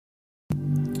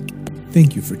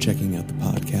Thank you for checking out the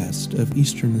podcast of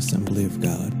Eastern Assembly of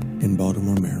God in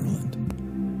Baltimore,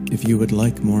 Maryland. If you would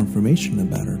like more information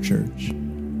about our church,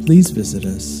 please visit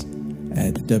us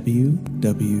at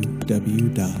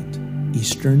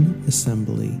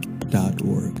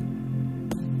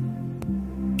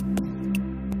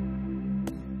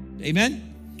www.easternassembly.org.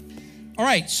 Amen. All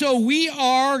right, so we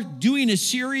are doing a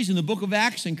series in the book of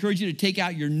Acts. I encourage you to take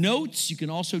out your notes. You can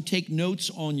also take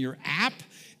notes on your app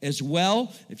as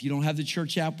well. If you don't have the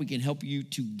church app, we can help you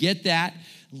to get that.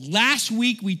 Last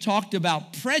week, we talked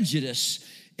about prejudice,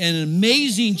 an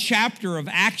amazing chapter of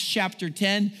Acts chapter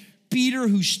 10. Peter,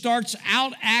 who starts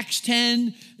out Acts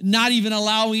 10, not even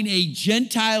allowing a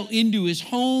Gentile into his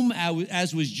home,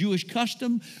 as was Jewish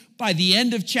custom. By the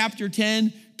end of chapter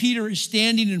 10, Peter is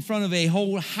standing in front of a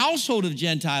whole household of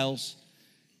Gentiles,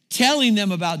 telling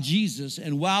them about Jesus.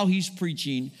 And while he's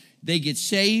preaching, they get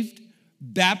saved,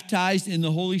 baptized in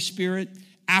the Holy Spirit.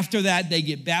 After that, they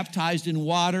get baptized in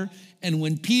water. And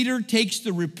when Peter takes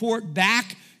the report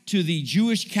back to the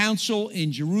Jewish council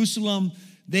in Jerusalem,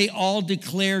 they all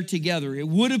declare together. It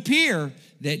would appear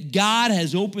that God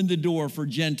has opened the door for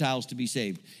Gentiles to be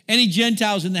saved. Any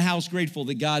Gentiles in the house grateful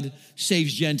that God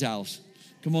saves Gentiles?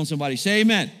 Come on, somebody, say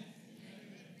amen.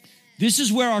 This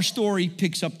is where our story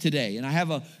picks up today. And I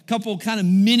have a couple kind of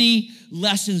mini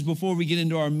lessons before we get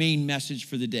into our main message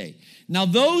for the day. Now,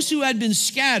 those who had been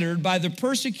scattered by the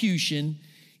persecution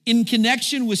in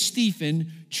connection with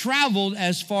Stephen traveled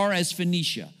as far as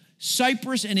Phoenicia,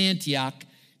 Cyprus, and Antioch,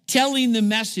 telling the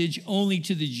message only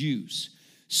to the Jews.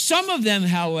 Some of them,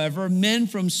 however, men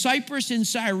from Cyprus and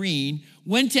Cyrene,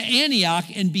 went to Antioch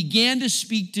and began to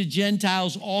speak to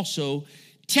Gentiles also,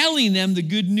 telling them the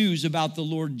good news about the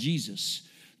Lord Jesus.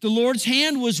 The Lord's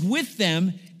hand was with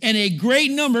them, and a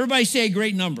great number, everybody say a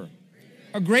great number.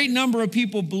 A great number of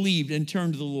people believed and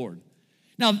turned to the Lord.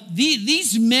 Now,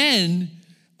 these men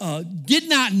did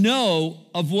not know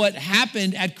of what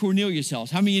happened at Cornelius'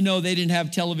 house. How many of you know they didn't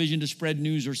have television to spread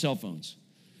news or cell phones?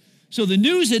 So the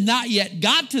news had not yet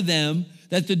got to them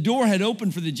that the door had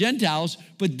opened for the Gentiles,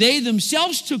 but they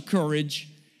themselves took courage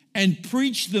and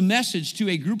preached the message to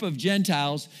a group of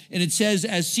Gentiles. And it says,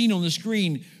 as seen on the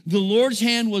screen, the Lord's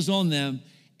hand was on them,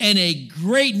 and a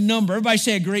great number, everybody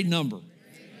say a great number.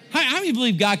 How many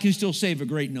believe God can still save a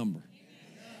great number?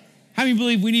 How many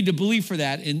believe we need to believe for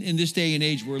that in this day and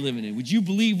age we're living in? Would you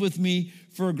believe with me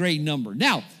for a great number?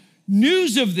 Now,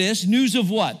 news of this, news of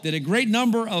what? That a great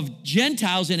number of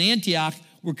Gentiles in Antioch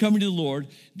were coming to the Lord.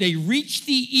 They reached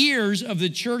the ears of the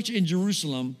church in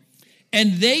Jerusalem,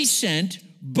 and they sent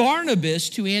Barnabas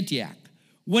to Antioch.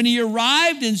 When he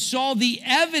arrived and saw the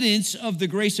evidence of the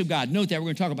grace of God, note that we're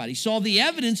going to talk about it. He saw the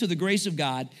evidence of the grace of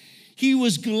God. He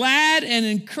was glad and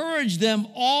encouraged them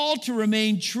all to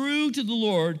remain true to the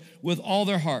Lord with all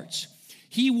their hearts.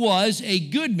 He was a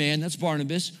good man, that's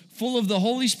Barnabas, full of the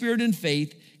Holy Spirit and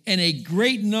faith, and a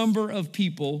great number of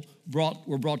people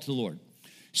were brought to the Lord.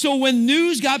 So when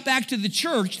news got back to the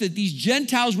church that these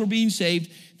Gentiles were being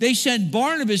saved, they sent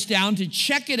Barnabas down to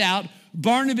check it out.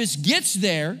 Barnabas gets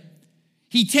there.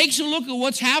 He takes a look at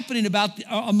what's happening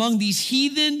among these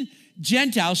heathen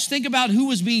Gentiles. Think about who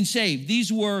was being saved.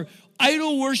 These were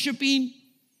idol-worshiping,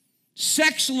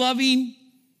 sex-loving,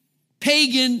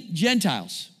 pagan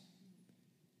Gentiles.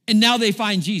 And now they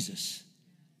find Jesus.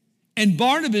 And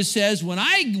Barnabas says, when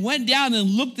I went down and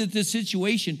looked at this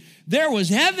situation, there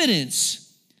was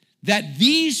evidence that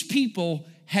these people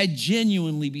had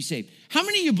genuinely been saved. How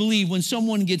many of you believe when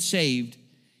someone gets saved,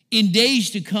 in days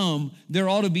to come, there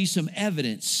ought to be some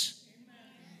evidence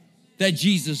that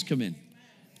Jesus come in?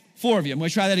 4 of you. I'm going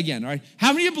to try that again, all right?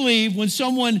 How many of you believe when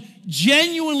someone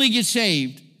genuinely gets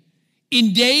saved,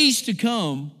 in days to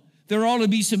come, there ought to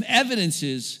be some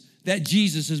evidences that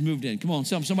Jesus has moved in? Come on,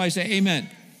 somebody say amen.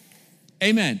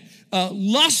 Amen.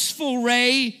 Lustful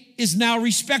Ray is now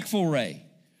respectful Ray.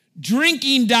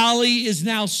 Drinking Dolly is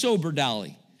now sober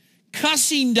Dolly.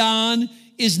 Cussing Don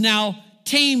is now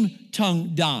tame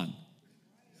tongue Don.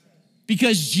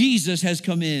 Because Jesus has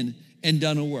come in and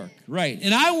done a work. Right.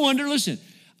 And I wonder, listen,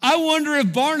 I wonder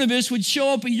if Barnabas would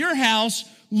show up at your house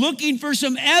looking for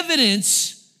some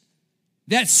evidence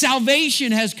that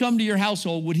salvation has come to your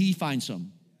household. Would he find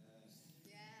some?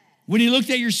 When he looks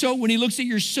at your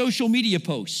social media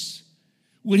posts,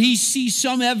 would he see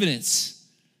some evidence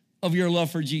of your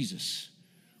love for Jesus?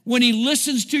 When he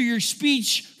listens to your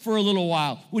speech for a little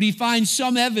while, would he find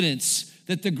some evidence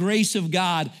that the grace of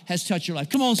God has touched your life?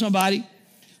 Come on, somebody.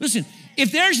 Listen,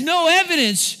 if there's no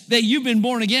evidence that you've been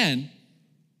born again,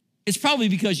 it's probably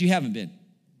because you haven't been.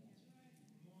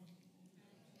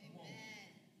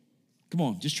 Come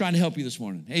on, just trying to help you this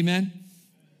morning. Amen.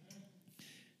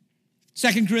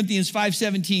 2 Corinthians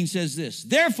 5:17 says this,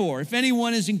 therefore, if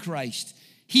anyone is in Christ,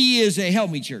 he is a,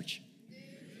 help me, church,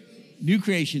 new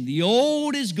creation. The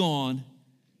old is gone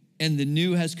and the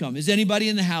new has come. Is anybody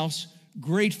in the house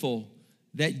grateful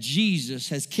that Jesus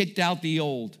has kicked out the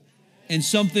old and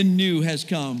something new has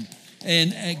come?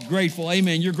 And grateful,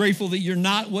 amen. You're grateful that you're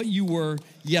not what you were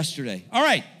yesterday. All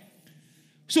right,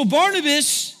 so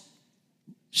Barnabas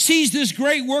sees this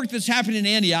great work that's happening in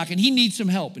Antioch and he needs some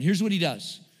help. And here's what he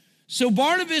does. So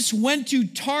Barnabas went to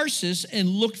Tarsus and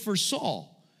looked for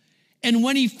Saul. And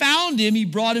when he found him, he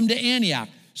brought him to Antioch.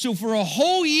 So for a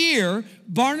whole year,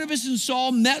 Barnabas and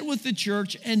Saul met with the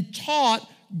church and taught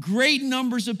great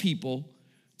numbers of people.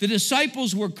 The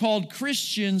disciples were called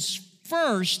Christians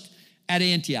first at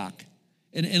Antioch.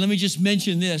 And let me just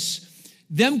mention this.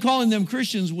 Them calling them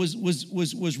Christians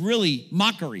was really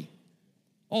mockery.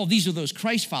 Oh, these are those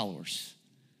Christ followers.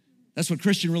 That's what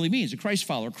Christian really means, a Christ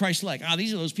follower, Christ-like.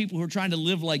 These are those people who are trying to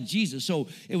live like Jesus. So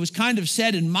it was kind of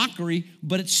said in mockery,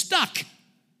 but it stuck.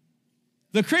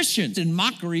 The Christians in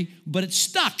mockery, but it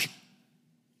stuck.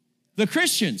 The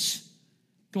Christians.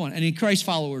 Come on, any Christ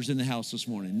followers in the house this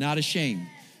morning? Not ashamed.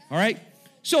 All right?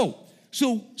 So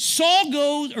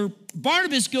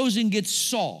Barnabas goes and gets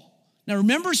Saul. Now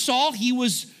remember Saul, he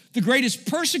was the greatest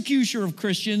persecutor of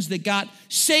Christians that got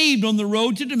saved on the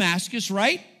road to Damascus,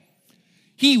 right?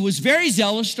 He was very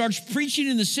zealous, starts preaching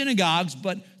in the synagogues,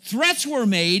 but threats were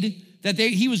made that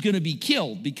he was going to be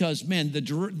killed because, man, the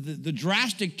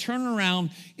drastic turnaround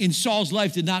in Saul's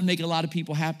life did not make a lot of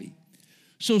people happy.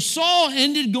 So Saul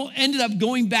ended up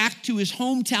going back to his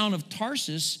hometown of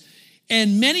Tarsus,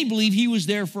 and many believe he was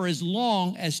there for as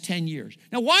long as 10 years.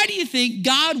 Now, why do you think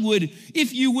God would,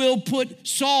 if you will, put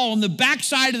Saul on the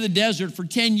backside of the desert for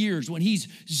 10 years when he's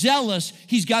zealous,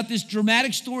 he's got this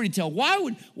dramatic story to tell? Why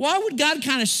would God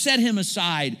kind of set him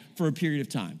aside for a period of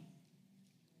time?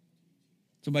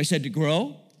 Somebody said to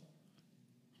grow.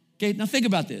 Okay, now think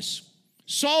about this.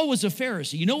 Saul was a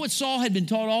Pharisee. You know what Saul had been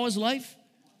taught all his life?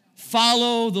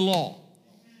 Follow the law.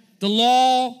 The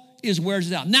law wears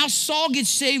it out. Now Saul gets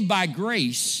saved by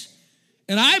grace,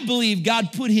 and I believe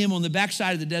God put him on the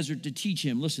backside of the desert to teach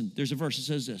him. Listen, there's a verse that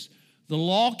says this. The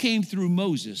law came through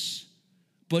Moses,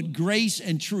 but grace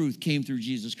and truth came through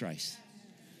Jesus Christ.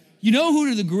 You know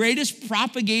who the greatest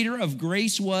propagator of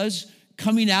grace was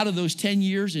coming out of those 10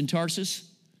 years in Tarsus?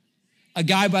 A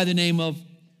guy by the name of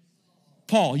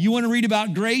Paul. You want to read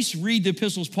about grace? Read the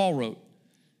epistles Paul wrote.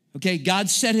 Okay, God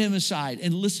set him aside.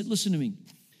 And listen to me.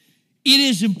 It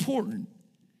is important.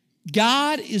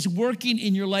 God is working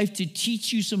in your life to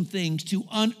teach you some things, to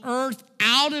unearth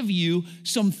out of you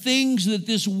some things that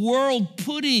this world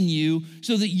put in you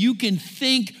so that you can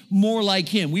think more like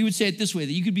him. We would say it this way,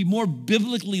 that you could be more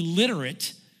biblically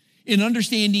literate in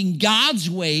understanding God's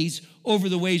ways over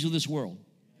the ways of this world.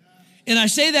 And I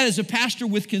say that as a pastor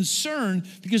with concern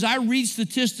because I read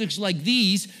statistics like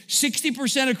these.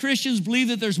 60% of Christians believe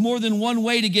that there's more than one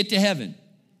way to get to heaven.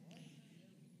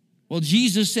 Well,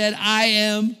 Jesus said, I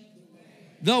am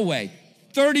the way.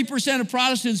 30% of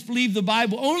Protestants believe the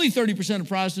Bible, only 30% of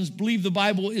Protestants believe the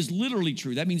Bible is literally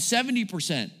true. That means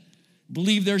 70%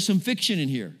 believe there's some fiction in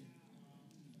here.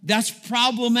 That's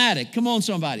problematic. Come on,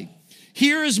 somebody.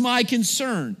 Here is my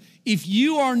concern. If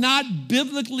you are not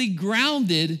biblically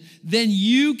grounded, then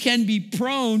you can be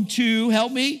prone to,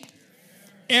 help me,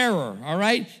 error, all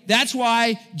right? That's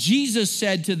why Jesus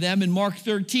said to them in Mark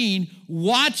 13,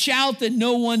 watch out that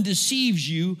no one deceives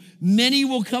you. Many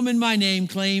will come in my name,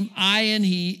 claim I and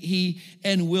he,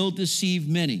 and will deceive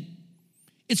many.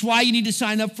 It's why you need to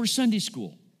sign up for Sunday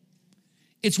school.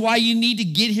 It's why you need to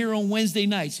get here on Wednesday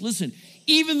nights. Listen,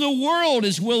 even the world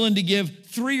is willing to give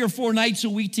 3 or 4 nights a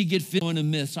week to get fit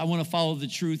in myths. I want to follow the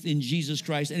truth in Jesus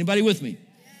Christ. Anybody with me?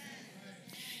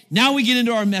 Now we get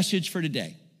into our message for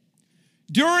today.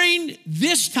 During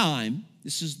this time,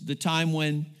 this is the time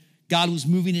when God was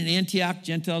moving in Antioch,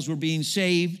 Gentiles were being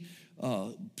saved,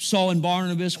 Saul and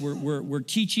Barnabas were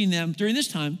teaching them. During this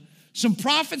time, some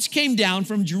prophets came down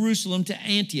from Jerusalem to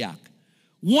Antioch.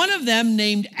 One of them,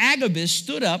 named Agabus,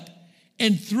 stood up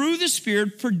and through the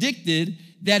Spirit predicted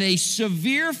that a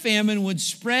severe famine would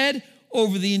spread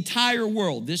over the entire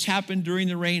world. This happened during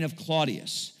the reign of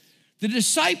Claudius. The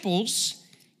disciples,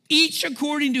 each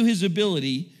according to his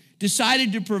ability,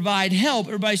 decided to provide help.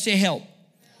 Everybody say help.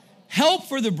 Help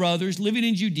for the brothers living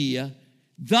in Judea.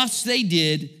 Thus they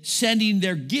did, sending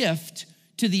their gift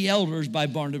to the elders by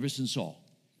Barnabas and Saul.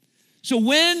 So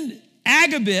when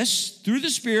Agabus, through the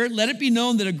Spirit, let it be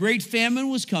known that a great famine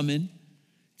was coming,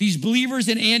 these believers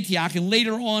in Antioch, and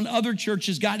later on other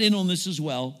churches got in on this as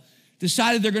well,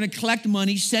 decided they're going to collect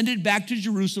money, send it back to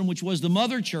Jerusalem, which was the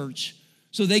mother church,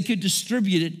 so they could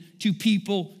distribute it to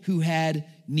people who had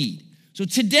need. So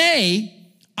today,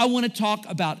 I want to talk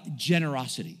about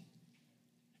generosity.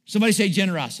 Somebody say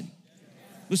generosity.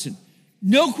 Listen,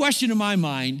 no question in my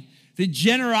mind that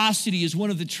generosity is one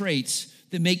of the traits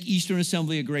that make Eastern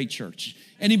Assembly a great church.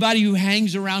 Anybody who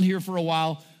hangs around here for a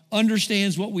while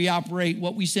understands what we operate,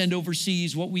 what we send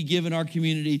overseas, what we give in our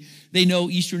community. They know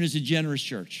Eastern is a generous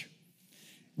church.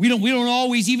 We don't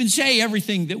always even say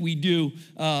everything that we do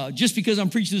just because I'm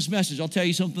preaching this message. I'll tell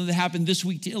you something that happened this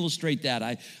week to illustrate that.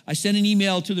 I sent an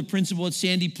email to the principal at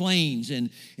Sandy Plains and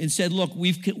said, look,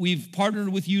 we've partnered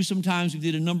with you sometimes. We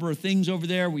did a number of things over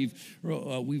there. We've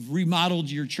remodeled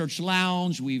your church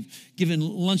lounge. We've given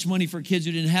lunch money for kids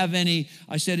who didn't have any.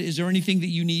 I said, is there anything that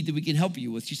you need that we can help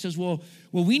you with? She says, well,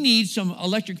 we need some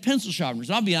electric pencil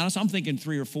sharpeners. I'll be honest, I'm thinking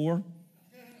 3 or 4.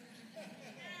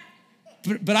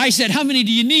 But I said, how many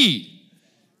do you need?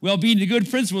 Well, being the good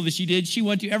principal that she did, she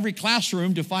went to every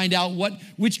classroom to find out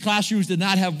which classrooms did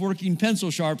not have working pencil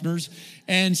sharpeners.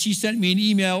 And she sent me an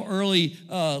email early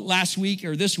last week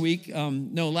or this week.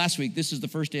 Last week. This is the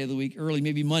first day of the week, early,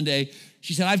 maybe Monday.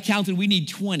 She said, I've counted, we need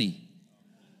 20.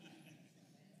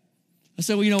 I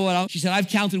said, well, you know what? She said, I've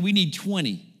counted, we need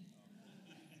 20.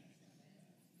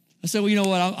 I said, well, you know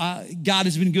what? God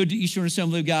has been good to Eastern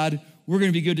Assembly of God. We're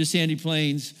going to be good to Sandy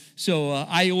Plains. So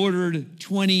I ordered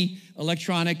 20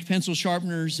 electronic pencil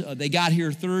sharpeners. They got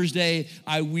here Thursday.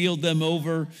 I wheeled them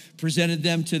over, presented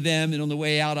them to them. And on the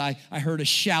way out, I heard a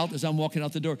shout as I'm walking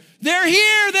out the door. They're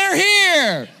here, they're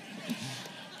here.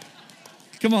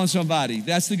 Come on, somebody.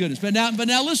 That's the goodness. But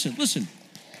now listen.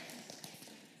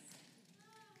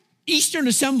 Eastern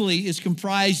Assembly is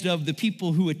comprised of the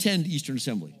people who attend Eastern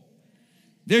Assembly.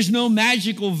 There's no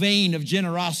magical vein of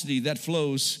generosity that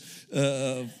flows.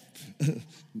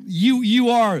 You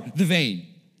are the vein.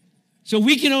 So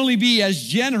we can only be as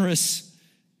generous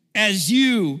as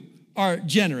you are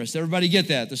generous. Everybody get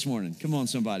that this morning? Come on,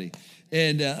 somebody.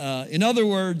 And in other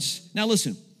words, now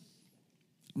listen,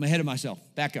 I'm ahead of myself.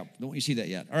 Back up. Don't want you to see that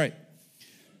yet. All right.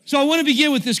 So I want to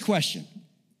begin with this question.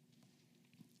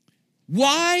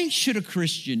 Why should a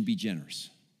Christian be generous?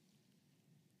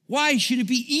 Why should it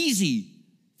be easy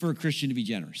for a Christian to be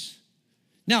generous?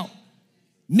 Now,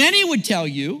 many would tell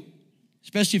you,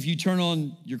 especially if you turn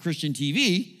on your Christian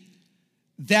TV,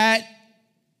 that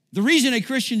the reason a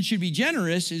Christian should be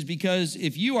generous is because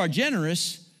if you are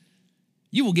generous,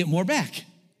 you will get more back.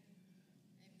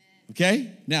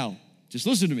 Okay? Now, just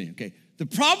listen to me, okay? The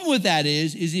problem with that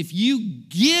is if you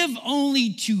give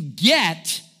only to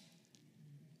get,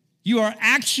 you are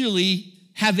actually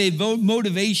have a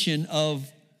motivation of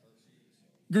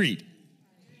greed.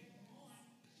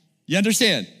 You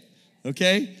understand?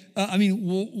 Okay?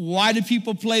 Why do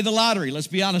people play the lottery? Let's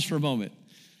be honest for a moment.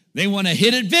 They want to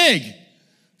hit it big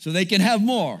so they can have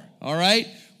more, all right?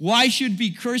 Why should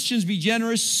Christians be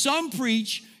generous? Some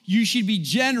preach you should be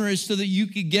generous so that you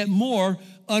could get more.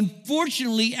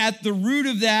 Unfortunately, at the root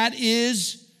of that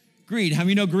is greed. How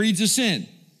many know greed's a sin?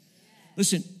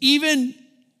 Listen, even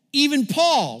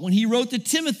Paul, when he wrote to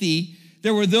Timothy,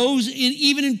 there were those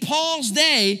even in Paul's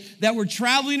day that were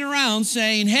traveling around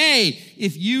saying, hey,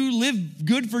 if you live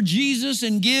good for Jesus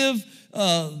and give,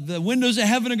 the windows of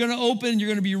heaven are going to open, you're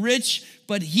going to be rich.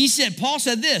 But Paul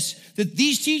said this, that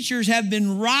these teachers have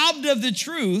been robbed of the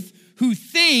truth who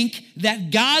think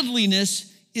that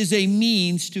godliness is a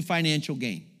means to financial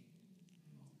gain.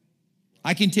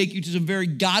 I can take you to some very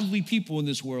godly people in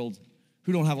this world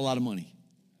who don't have a lot of money,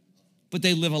 but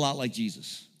they live a lot like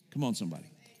Jesus. Come on, somebody.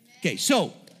 Okay,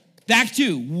 so back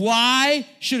to why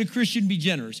should a Christian be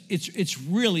generous? It's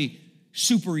really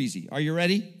super easy. Are you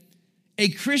ready? A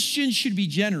Christian should be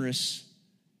generous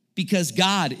because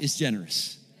God is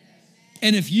generous.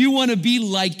 And if you want to be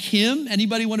like him,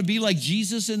 anybody want to be like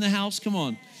Jesus in the house? Come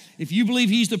on. If you believe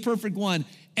he's the perfect one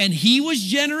and he was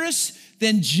generous,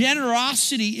 then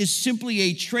generosity is simply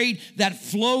a trait that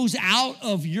flows out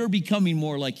of your becoming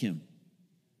more like him.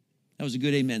 That was a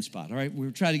good amen spot. All right,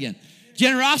 we'll try it again.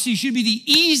 Generosity should be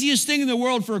the easiest thing in the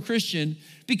world for a Christian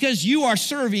because you are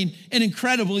serving an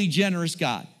incredibly generous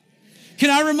God. Can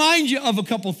I remind you of a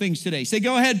couple things today? Say,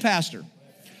 go ahead, Pastor.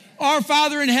 Our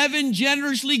Father in heaven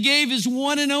generously gave his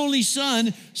one and only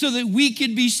Son so that we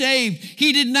could be saved.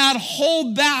 He did not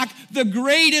hold back the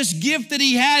greatest gift that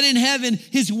he had in heaven,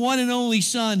 his one and only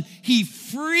Son. He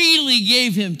freely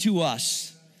gave him to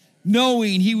us,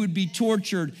 knowing he would be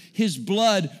tortured, his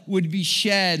blood would be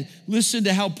shed. Listen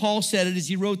to how Paul said it as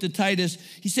he wrote to Titus.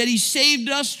 He said, he saved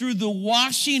us through the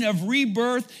washing of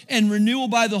rebirth and renewal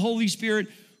by the Holy Spirit,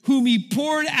 whom he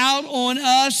poured out on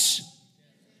us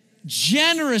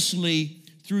generously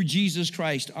through Jesus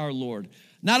Christ our Lord.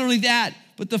 Not only that,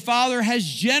 but the Father has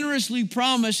generously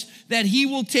promised that he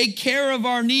will take care of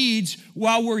our needs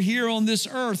while we're here on this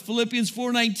earth. Philippians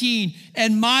 4:19,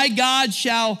 and my God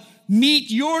shall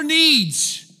meet your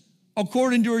needs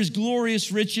according to his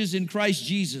glorious riches in Christ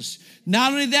Jesus.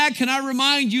 Not only that, can I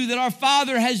remind you that our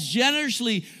Father has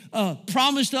generously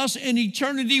promised us an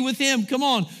eternity with him. Come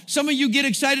on. Some of you get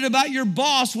excited about your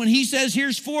boss when he says,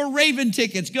 here's 4 Raven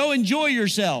tickets. Go enjoy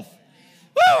yourself.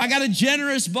 Woo, I got a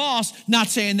generous boss. Not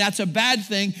saying that's a bad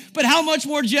thing, but how much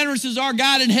more generous is our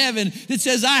God in heaven that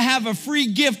says, I have a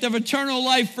free gift of eternal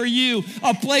life for you,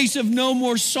 a place of no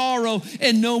more sorrow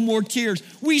and no more tears.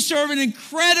 We serve an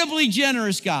incredibly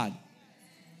generous God.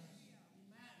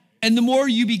 And the more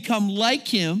you become like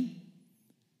him,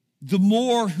 the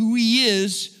more who he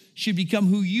is should become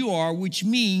who you are, which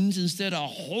means instead of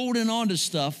holding on to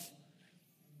stuff,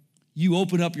 you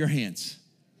open up your hands.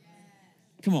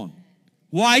 Come on.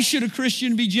 Why should a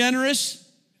Christian be generous?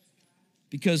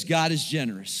 Because God is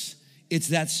generous. It's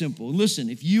that simple. Listen,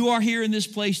 if you are here in this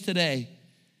place today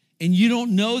and you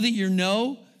don't know that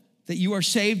you are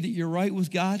saved, that you're right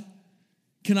with God,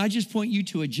 can I just point you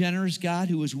to a generous God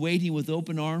who is waiting with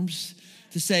open arms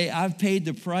to say, I've paid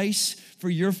the price for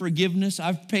your forgiveness.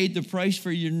 I've paid the price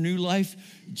for your new life.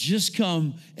 Just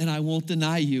come and I won't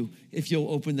deny you if you'll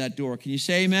open that door. Can you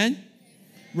say amen? Amen.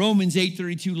 Romans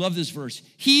 8:32, love this verse.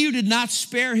 He who did not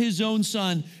spare his own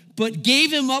son, but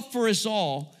gave him up for us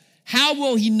all, how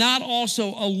will he not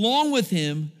also, along with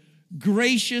him,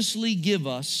 graciously give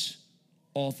us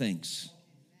all things?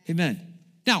 Amen.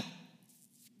 Now,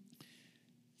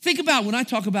 think about when I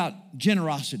talk about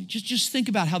generosity, just think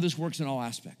about how this works in all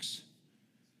aspects.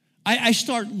 I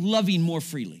start loving more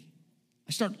freely.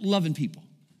 I start loving people.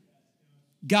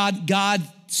 God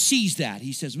sees that.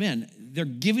 He says, man, they're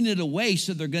giving it away,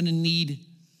 so they're going to need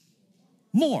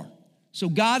more. So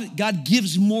God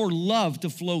gives more love to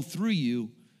flow through you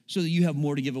so that you have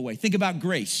more to give away. Think about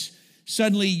grace.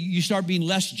 Suddenly you start being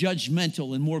less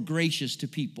judgmental and more gracious to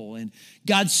people. And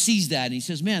God sees that and he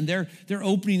says, man, they're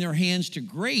opening their hands to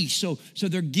grace. So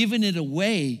they're giving it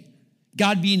away.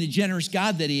 God, being the generous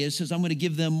God that he is, says, I'm going to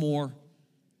give them more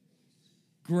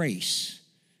grace.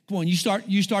 Come on, you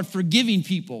start forgiving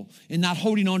people and not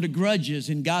holding on to grudges.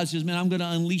 And God says, man, I'm going to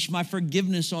unleash my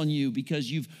forgiveness on you because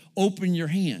you've opened your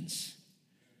hands.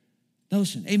 Now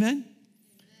listen, amen?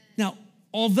 Now,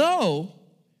 although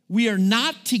we are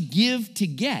not to give to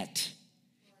get,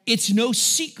 it's no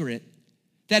secret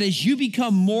that as you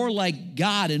become more like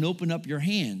God and open up your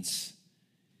hands,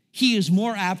 he is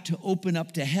more apt to open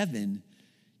up to heaven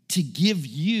to give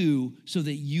you so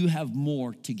that you have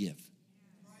more to give.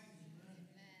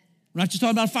 We're not just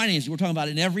talking about finances. We're talking about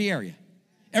in every area.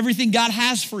 Everything God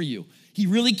has for you. He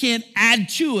really can't add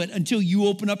to it until you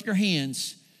open up your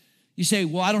hands. You say,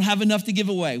 well, I don't have enough to give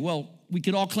away. Well, we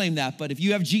could all claim that, but if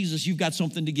you have Jesus, you've got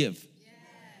something to give. Yes.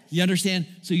 You understand?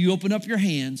 So you open up your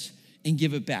hands and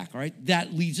give it back, all right?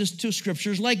 That leads us to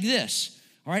scriptures like this,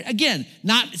 all right? Again,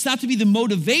 it's not to be the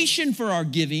motivation for our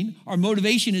giving. Our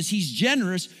motivation is he's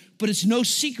generous, but it's no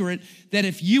secret that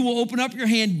if you will open up your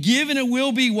hand, give and it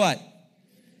will be what?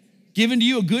 Given to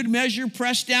you a good measure,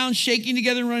 pressed down, shaking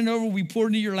together, and running over, will be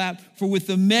poured into your lap. For with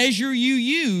the measure you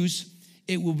use,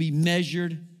 it will be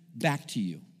measured back to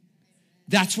you.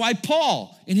 That's why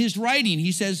Paul, in his writing,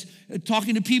 he says,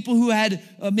 talking to people who had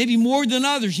maybe more than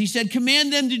others, he said,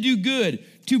 command them to do good,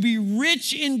 to be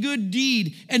rich in good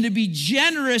deed, and to be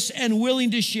generous and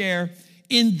willing to share.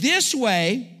 In this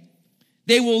way,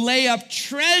 they will lay up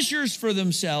treasures for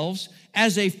themselves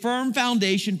as a firm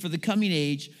foundation for the coming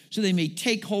age, so they may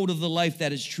take hold of the life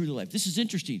that is true to life. This is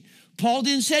interesting. Paul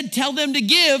didn't say, tell them to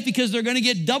give because they're going to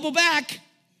get double back.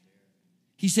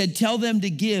 He said, tell them to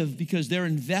give because they're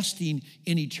investing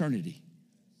in eternity.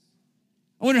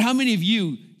 I wonder how many of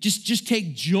you just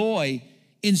take joy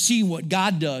in seeing what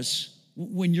God does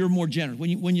when you're more generous,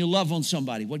 when you love on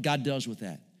somebody, what God does with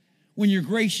that. When you're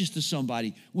gracious to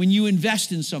somebody, when you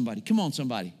invest in somebody. Come on,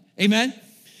 somebody. Amen?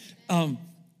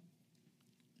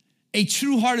 A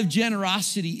true heart of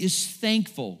generosity is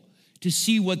thankful to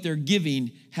see what their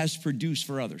giving has produced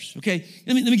for others. Okay,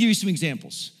 let me give you some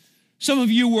examples. Some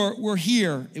of you were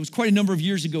here, it was quite a number of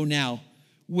years ago now,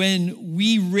 when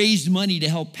we raised money to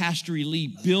help Pastor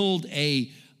Lee build a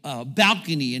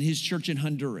balcony in his church in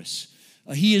Honduras.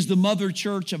 He is the mother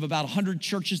church of about 100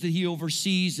 churches that he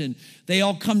oversees, and they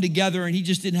all come together, and he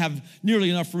just didn't have nearly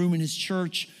enough room in his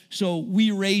church. So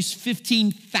we raised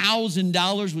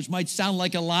 $15,000, which might sound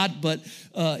like a lot, but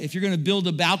if you're going to build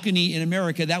a balcony in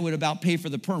America, that would about pay for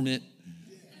the permit.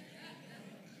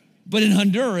 But in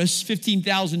Honduras,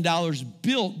 $15,000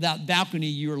 built that balcony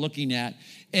you were looking at.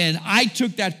 And I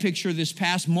took that picture this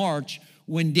past March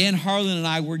when Dan Harlan and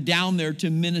I were down there to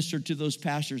minister to those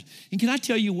pastors. And can I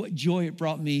tell you what joy it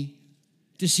brought me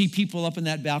to see people up in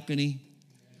that balcony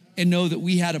and know that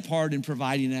we had a part in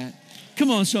providing that?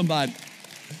 Come on, somebody.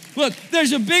 Look,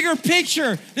 there's a bigger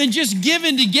picture than just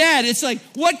giving to get. It's like,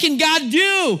 what can God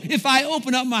do if I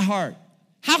open up my heart?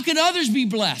 How can others be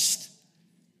blessed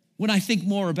when I think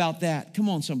more about that? Come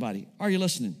on, somebody. Are you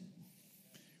listening?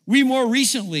 We more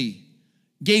recently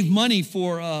gave money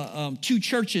for 2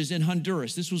 churches in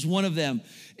Honduras. This was one of them.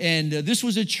 And this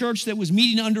was a church that was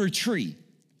meeting under a tree.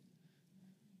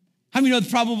 How many know that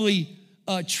probably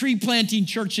tree planting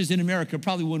churches in America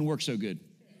probably wouldn't work so good?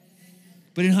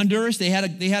 But in Honduras, they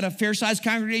had a fair-sized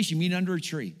congregation meeting under a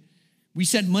tree. We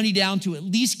sent money down to at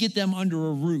least get them under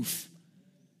a roof.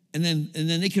 And then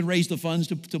they could raise the funds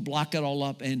to block it all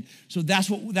up. And so that's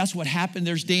what happened.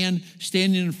 There's Dan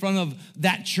standing in front of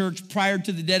that church prior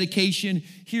to the dedication.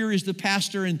 Here is the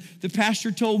pastor. And the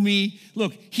pastor told me,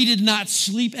 look, he did not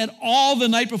sleep at all the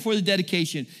night before the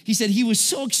dedication. He said he was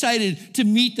so excited to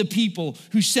meet the people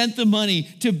who sent the money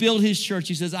to build his church.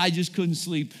 He says, I just couldn't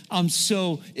sleep. I'm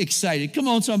so excited. Come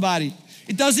on, somebody.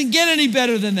 It doesn't get any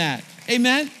better than that.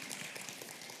 Amen?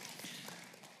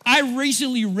 I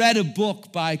recently read a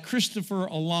book by Christopher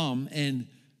Alam, and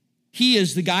he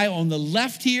is the guy on the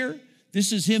left here.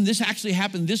 This is him. This actually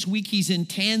happened this week. He's in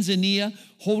Tanzania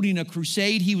holding a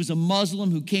crusade. He was a Muslim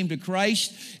who came to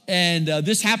Christ, and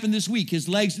this happened this week. His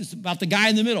legs, it's about the guy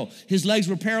in the middle. His legs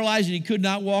were paralyzed, and he could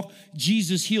not walk.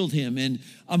 Jesus healed him, and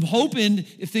I'm hoping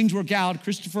if things work out,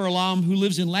 Christopher Alam, who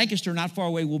lives in Lancaster, not far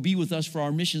away, will be with us for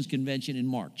our missions convention in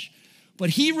March.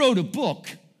 But he wrote a book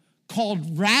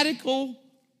called Radical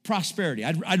Prosperity.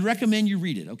 I'd recommend you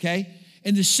read it, okay?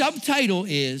 And the subtitle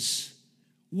is,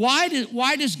 why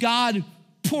does God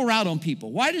pour out on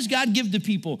people? Why does God give to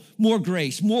people more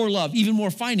grace, more love, even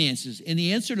more finances? And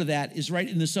the answer to that is right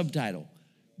in the subtitle.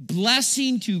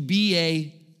 Blessed to be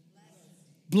a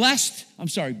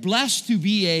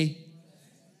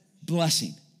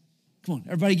blessing. Come on,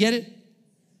 everybody get it?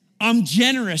 I'm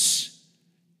generous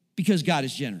because God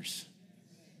is generous.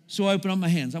 So I open up my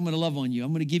hands. I'm going to love on you.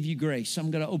 I'm going to give you grace. I'm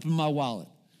going to open my wallet,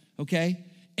 okay?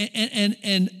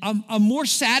 And I'm more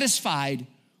satisfied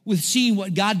with seeing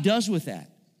what God does with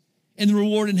that and the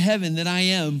reward in heaven than I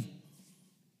am,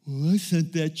 well, I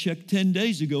sent that check 10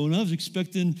 days ago and I was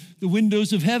expecting the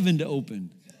windows of heaven to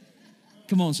open.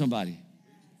 Come on, somebody.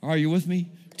 Are you with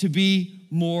me? To be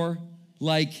more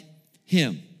like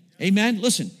him. Amen?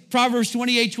 Listen, Proverbs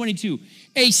 28:22.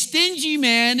 A stingy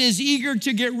man is eager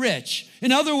to get rich.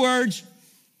 In other words,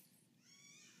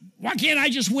 why can't I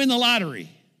just win the lottery?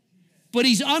 But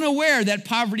he's unaware that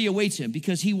poverty awaits him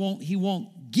because he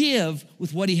won't give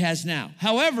with what he has now.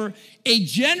 However, a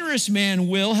generous man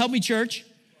will, help me church,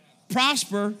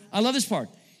 prosper. I love this part.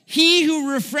 He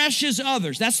who refreshes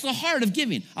others, that's the heart of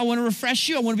giving. I want to refresh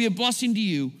you. I want to be a blessing to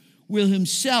you, will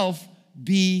himself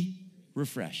be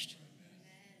refreshed.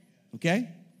 Okay?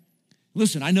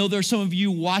 Listen, I know there's some of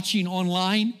you watching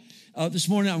online this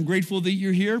morning. I'm grateful that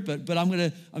you're here, but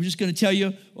I'm just gonna tell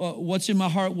you what's in my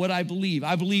heart, what I believe.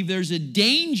 I believe there's a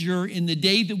danger in the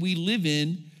day that we live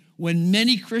in when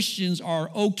many Christians are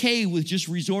okay with just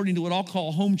resorting to what I'll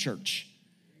call home church.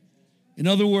 In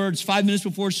other words, 5 minutes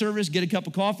before service, get a cup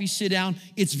of coffee, sit down.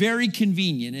 It's very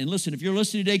convenient. And listen, if you're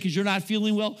listening today because you're not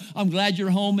feeling well, I'm glad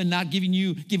you're home and not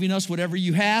giving us whatever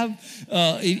you have.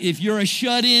 If you're a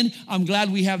shut-in, I'm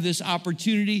glad we have this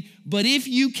opportunity. But if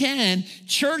you can,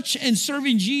 church and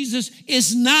serving Jesus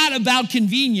is not about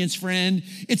convenience, friend.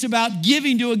 It's about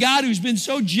giving to a God who's been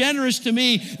so generous to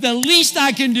me. The least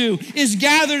I can do is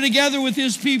gather together with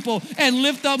his people and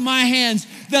lift up my hands.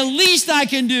 The least I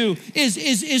can do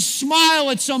is smile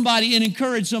at somebody and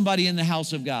encourage somebody in the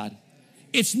house of God.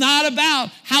 It's not about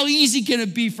how easy can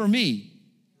it be for me.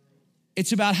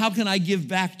 It's about how can I give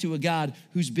back to a God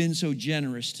who's been so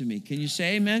generous to me. Can you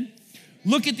say amen?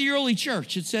 Look at the early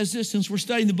church. It says this, since we're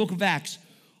studying the book of Acts.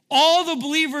 All the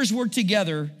believers were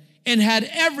together and had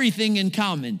everything in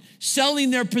common. Selling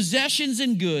their possessions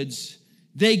and goods,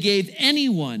 they gave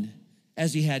anyone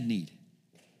as he had need.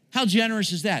 How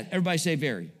generous is that? Everybody say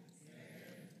very.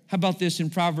 How about this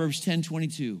in Proverbs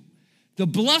 10:22? The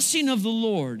blessing of the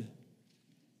Lord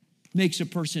makes a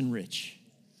person rich.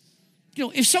 You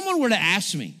know, if someone were to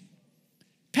ask me,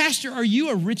 Pastor, are you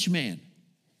a rich man?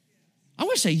 I'm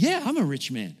going to say, yeah, I'm a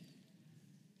rich man.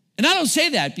 And I don't say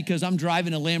that because I'm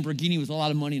driving a Lamborghini with a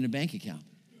lot of money in a bank account.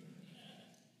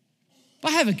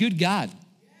 But I have a good God.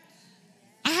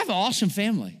 I have an awesome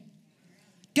family.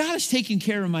 God is taking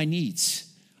care of my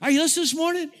needs. Are you listening this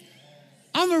morning?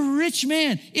 I'm a rich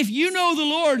man. If you know the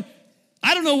Lord,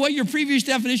 I don't know what your previous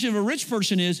definition of a rich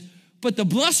person is, But the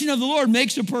blessing of the Lord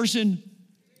makes a person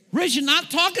rich. And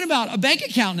not talking about a bank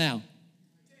account now.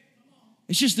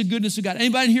 It's just the goodness of God.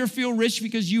 Anybody in here feel rich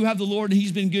because you have the Lord and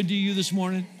he's been good to you this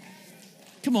morning?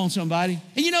 Come on, somebody.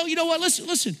 And you know what?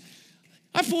 Listen.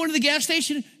 I pull into the gas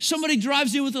station. Somebody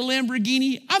drives in with a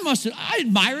Lamborghini. I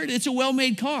admire it. It's a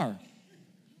well-made car.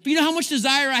 But you know how much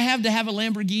desire I have to have a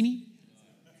Lamborghini?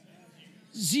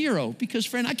 Zero. Because,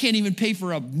 friend, I can't even pay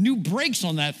for a new brakes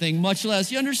on that thing, much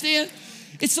less. You understand?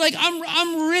 It's like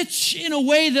I'm rich in a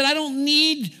way that I don't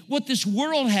need what this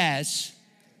world has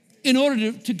in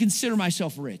order to consider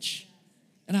myself rich.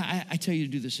 And I tell you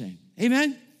to do the same.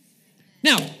 Amen?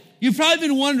 Now, you've probably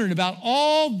been wondering about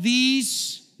all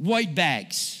these white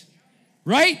bags,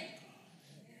 right?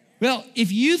 Well,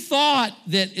 if you thought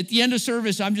that at the end of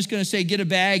service, I'm just going to say, get a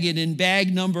bag, and in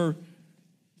bag number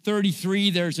 33,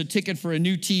 there's a ticket for a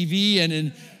new TV, and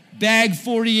in bag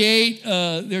 48,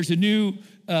 there's a new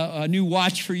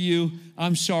watch for you.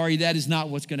 I'm sorry, that is not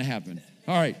what's going to happen.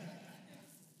 All right.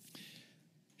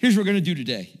 Here's what we're going to do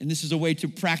today, and this is a way to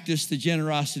practice the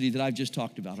generosity that I've just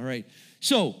talked about, all right?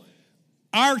 So,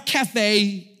 our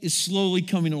cafe is slowly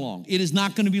coming along. It is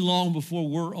not going to be long before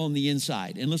we're on the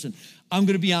inside. And listen, I'm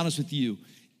going to be honest with you.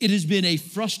 It has been a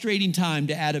frustrating time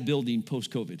to add a building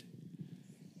post-COVID.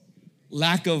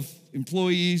 Lack of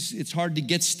employees. It's hard to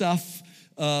get stuff.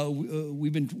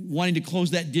 We've been wanting to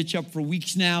close that ditch up for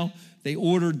weeks now. They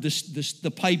ordered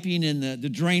the piping and the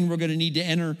drain we're going to need to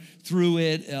enter through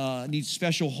it. Needs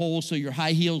special holes so your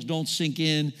high heels don't sink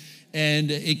in. And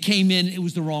it came in. It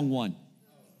was the wrong one.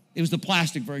 It was the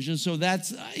plastic version, so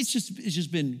it's just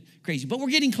been crazy. But we're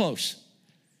getting close.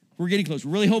 We're getting close.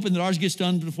 We're really hoping that ours gets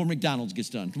done before McDonald's gets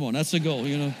done. Come on, that's the goal,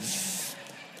 you know.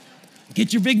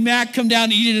 Get your Big Mac, come down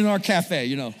and eat it in our cafe,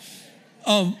 you know.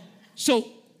 So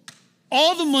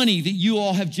all the money that you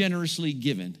all have generously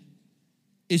given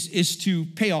is to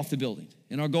pay off the building.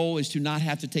 And our goal is to not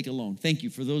have to take a loan. Thank you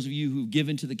for those of you who've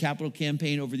given to the capital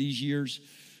campaign over these years.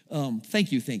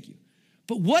 Thank you.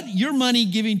 But what your money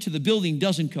giving to the building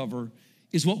doesn't cover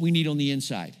is what we need on the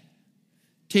inside.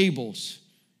 Tables,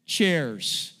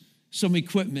 chairs, some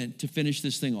equipment to finish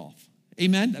this thing off.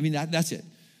 Amen? I mean, that's it.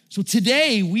 So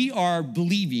today we are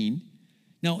believing.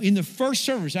 Now, in the first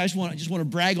service, I just want to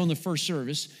brag on the first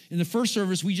service. In the first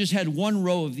service, we just had one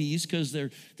row of these because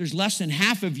there's less than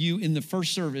half of you in the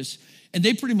first service, and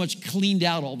they pretty much cleaned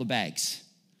out all the bags.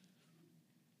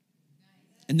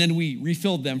 And then we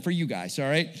refilled them for you guys, all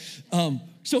right?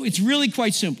 So it's really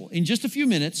quite simple. In just a few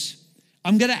minutes,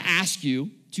 I'm going to ask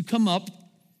you to come up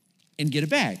and get a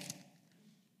bag.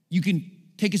 You can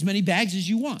take as many bags as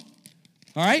you want,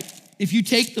 all right? If you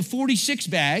take the 46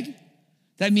 bag,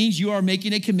 that means you are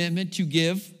making a commitment to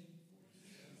give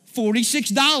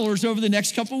 $46 over the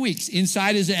next couple of weeks.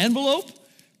 Inside is an envelope.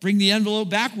 Bring the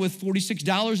envelope back with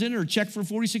 $46 in it, or check for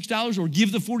 $46, or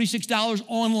give the $46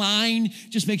 online.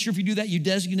 Just make sure if you do that, you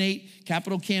designate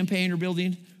capital campaign or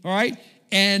building, all right?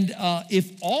 And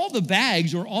if all the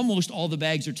bags or almost all the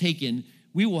bags are taken,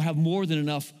 we will have more than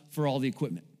enough for all the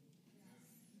equipment.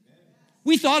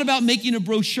 We thought about making a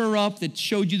brochure up that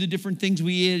showed you the different things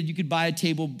we did. You could buy a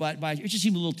table, but it just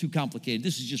seemed a little too complicated.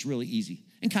 This is just really easy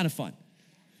and kind of fun,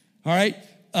 all right?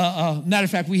 Matter of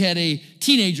fact, we had a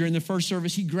teenager in the first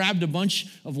service. He grabbed a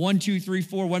bunch of 1, 2, 3,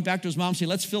 4, went back to his mom and said,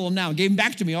 let's fill them now. And gave them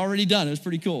back to me, already done. It was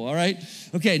pretty cool, all right?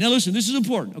 Okay, now listen, this is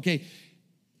important, okay?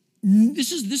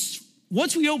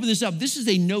 Once we open this up, this is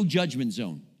a no judgment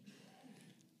zone.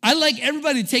 I'd like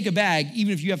everybody to take a bag,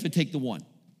 even if you have to take the one.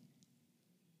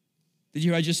 Did you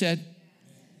hear what I just said?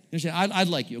 I'd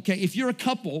like you, okay? If you're a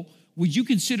couple, would you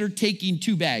consider taking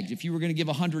 2 bags? If you were going to give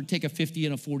 100, take a 50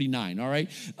 and a 49, all right?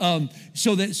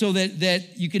 So that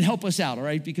you can help us out, all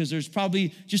right? Because there's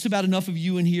probably just about enough of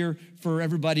you in here for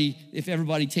everybody, if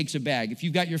everybody takes a bag. If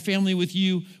you've got your family with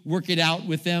you, work it out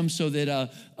with them so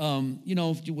that,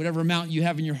 whatever amount you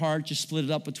have in your heart, just split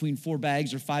it up between 4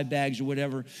 bags or 5 bags or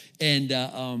whatever.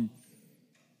 And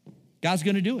God's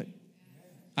going to do it.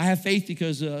 I have faith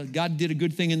because God did a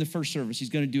good thing in the first service. He's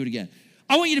going to do it again.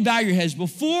 I want you to bow your heads.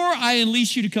 Before I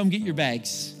unleash you to come get your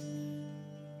bags,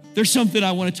 there's something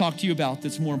I want to talk to you about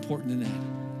that's more important than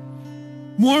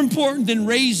that. More important than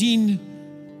raising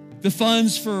the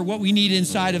funds for what we need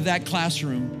inside of that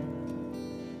classroom,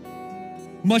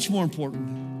 much more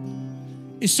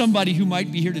important is somebody who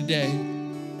might be here today.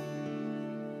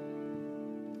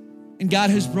 And God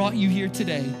has brought you here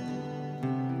today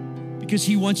because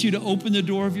he wants you to open the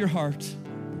door of your heart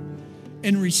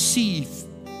and receive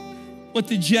what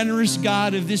the generous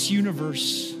God of this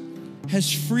universe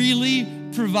has freely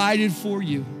provided for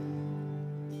you.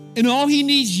 And all he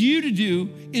needs you to do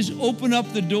is open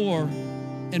up the door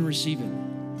and receive it.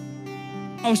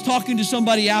 I was talking to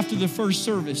somebody after the first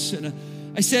service, and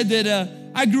I said that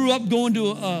I grew up going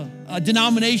to a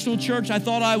denominational church. I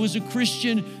thought I was a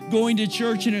Christian going to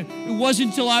church, and it wasn't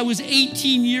until I was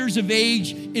 18 years of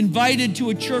age, invited to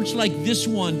a church like this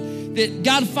one, that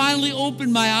God finally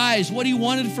opened my eyes, what he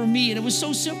wanted for me. And it was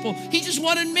so simple. He just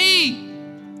wanted me.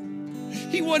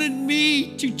 He wanted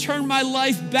me to turn my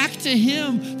life back to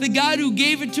him, the God who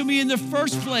gave it to me in the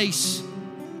first place.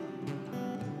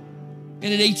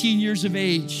 And at 18 years of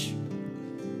age,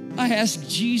 I asked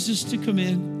Jesus to come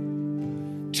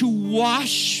in, to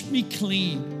wash me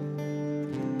clean,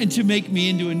 and to make me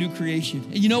into a new creation.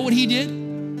 And you know what he did?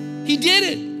 He did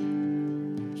it.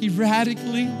 He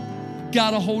radically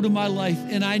got a hold of my life.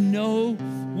 And I know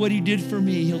what he did for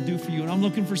me, he'll do for you. And I'm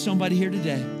looking for somebody here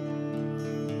today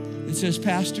that says,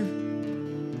 Pastor,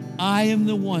 I am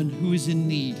the one who is in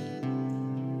need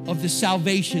of the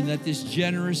salvation that this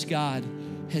generous God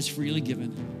has freely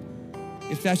given.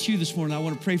 If that's you this morning, I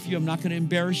want to pray for you. I'm not going to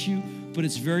embarrass you, but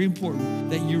it's very important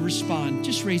that you respond.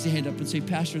 Just raise a hand up and say,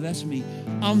 Pastor, that's me.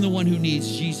 I'm the one who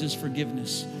needs Jesus'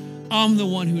 forgiveness. I'm the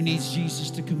one who needs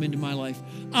Jesus to come into my life.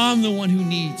 I'm the one who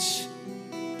needs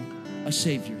a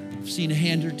Savior. I've seen a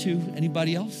hand or two.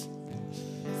 Anybody else?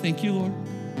 Thank you, Lord.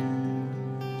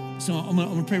 So I'm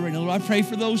going to pray right now. Lord, I pray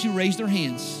for those who raise their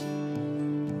hands,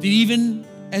 that even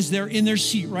as they're in their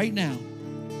seat right now,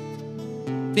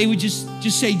 they would just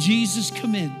say, Jesus,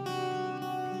 come in.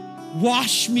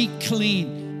 Wash me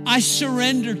clean. I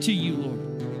surrender to you, Lord.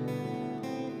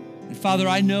 And Father,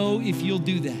 I know if you'll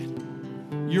do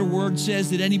that, your word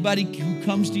says that anybody who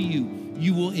comes to you,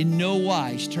 you will in no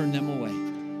wise turn them away.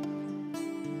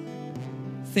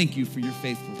 Thank you for your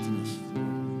faithfulness.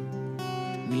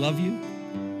 We love you.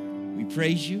 We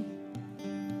praise you.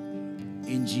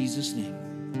 In Jesus' name.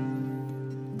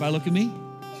 Everybody look at me.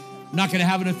 I'm not going to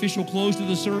have an official close to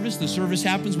the service. The service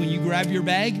happens when you grab your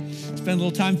bag, spend a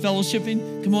little time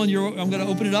fellowshipping. Come on, I'm going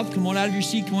to open it up. Come on out of your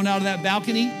seat. Come on out of that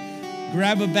balcony.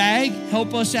 Grab a bag.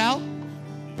 Help us out.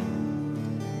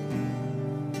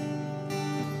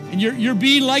 And you're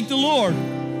being like the Lord.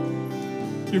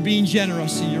 You're being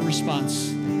generous in your response.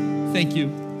 Thank you.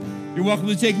 You're welcome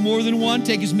to take more than one.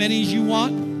 Take as many as you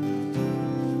want.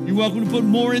 You're welcome to put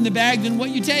more in the bag than what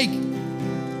you take.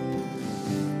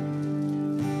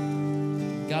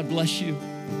 God bless you.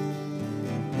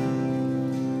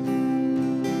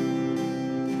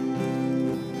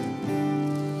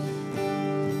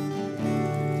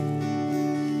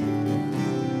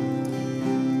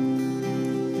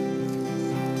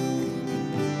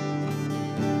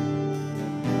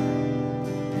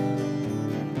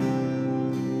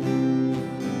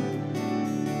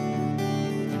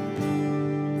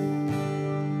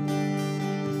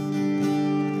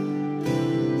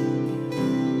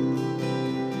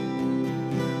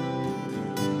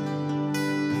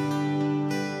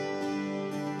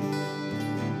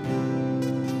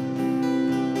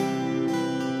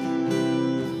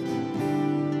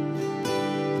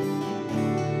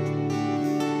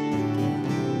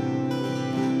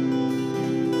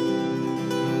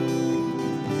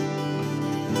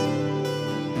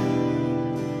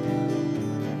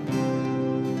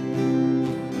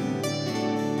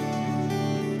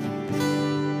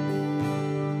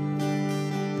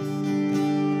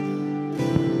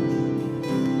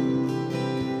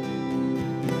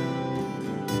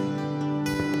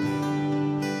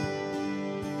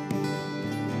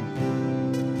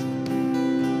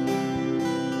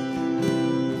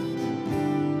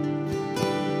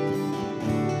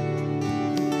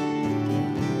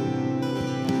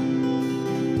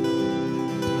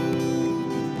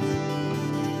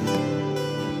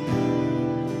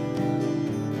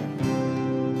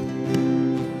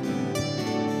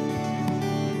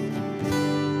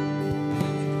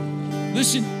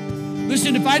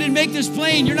 Listen, if I didn't make this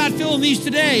plain, you're not filling these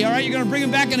today, all right? You're going to bring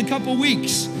them back in a couple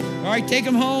weeks, all right? Take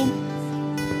them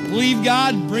home. Believe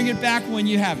God. Bring it back when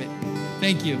you have it.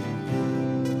 Thank you.